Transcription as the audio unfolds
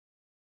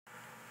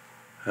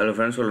Hello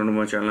friends, welcome to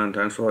my channel and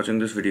thanks for watching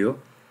this video.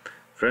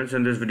 Friends,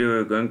 in this video we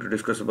are going to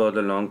discuss about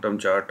the long-term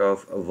chart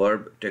of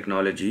Verb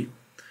technology.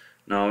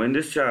 Now in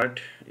this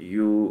chart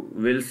you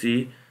will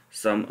see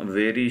some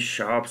very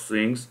sharp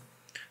swings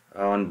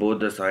on both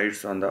the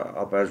sides, on the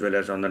up as well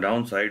as on the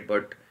downside,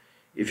 but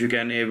if you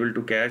can able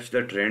to catch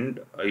the trend,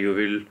 you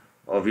will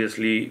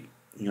obviously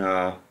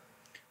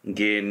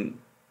gain,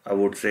 I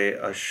would say,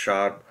 a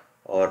sharp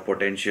or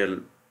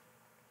potential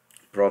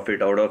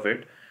profit out of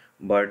it.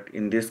 But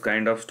in this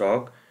kind of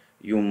stock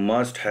you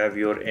must have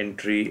your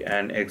entry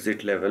and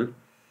exit level,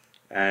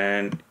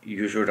 and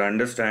you should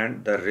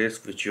understand the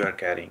risk which you are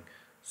carrying.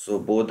 So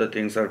both the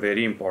things are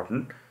very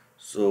important.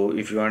 So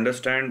if you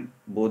understand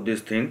both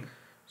these things,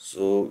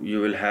 so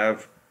you will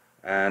have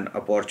an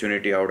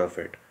opportunity out of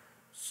it.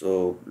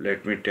 So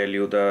let me tell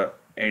you the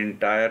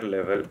entire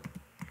level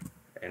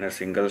in a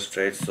single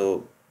stretch.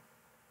 So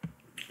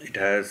it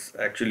has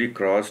actually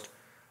crossed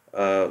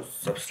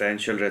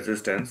substantial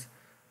resistance.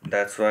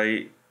 That's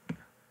why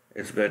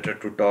it's better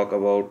to talk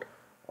about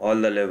all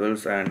the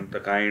levels and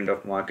the kind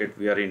of market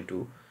we are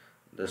into.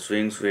 The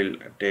swings will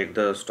take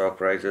the stock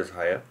prices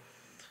higher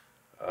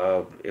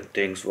if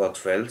things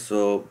works well.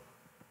 So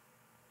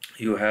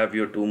you have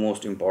your two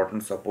most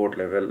important support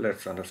level.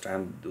 Let's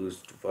understand those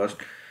two first.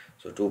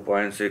 So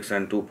 2.6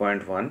 and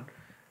 2.1,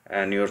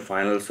 and your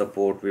final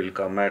support will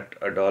come at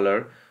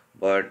 $1,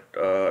 but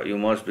you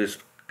must be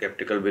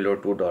skeptical below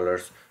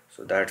 $2.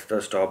 So that's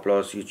the stop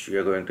loss which we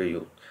are going to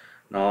use.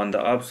 Now on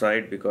the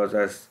upside, because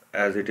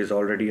as it is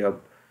already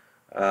up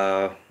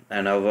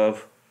and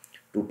above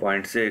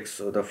 2.6,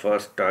 so the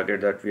first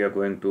target that we are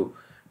going to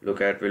look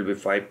at will be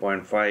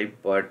 5.5,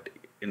 but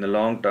in the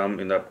long term,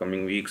 in the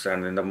upcoming weeks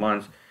and in the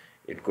months,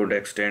 it could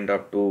extend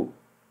up to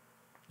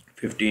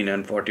 $15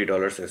 and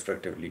 $40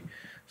 respectively.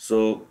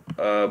 So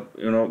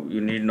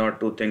you need not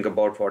to think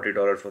about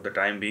 $40 for the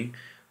time being.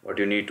 What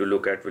you need to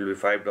look at will be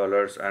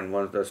 $5, and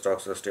once the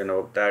stock sustain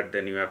above that,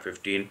 then you have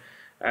 15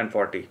 and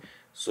 40.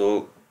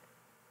 So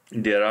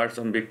there are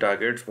some big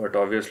targets, but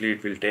obviously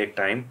it will take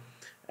time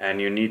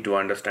and you need to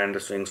understand the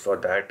swings for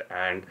that.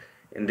 And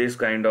in this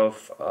kind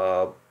of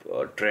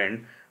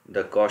trend,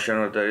 the caution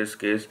or the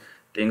risk is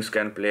things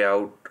can play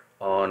out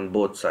on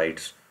both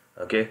sides.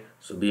 Okay,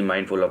 so be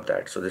mindful of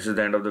that. So this is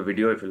the end of the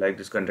video. If you like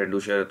this content,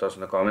 do share your thoughts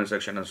in the comment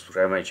section and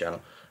subscribe my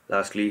channel.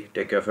 Lastly,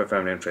 take care of your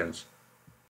family and friends.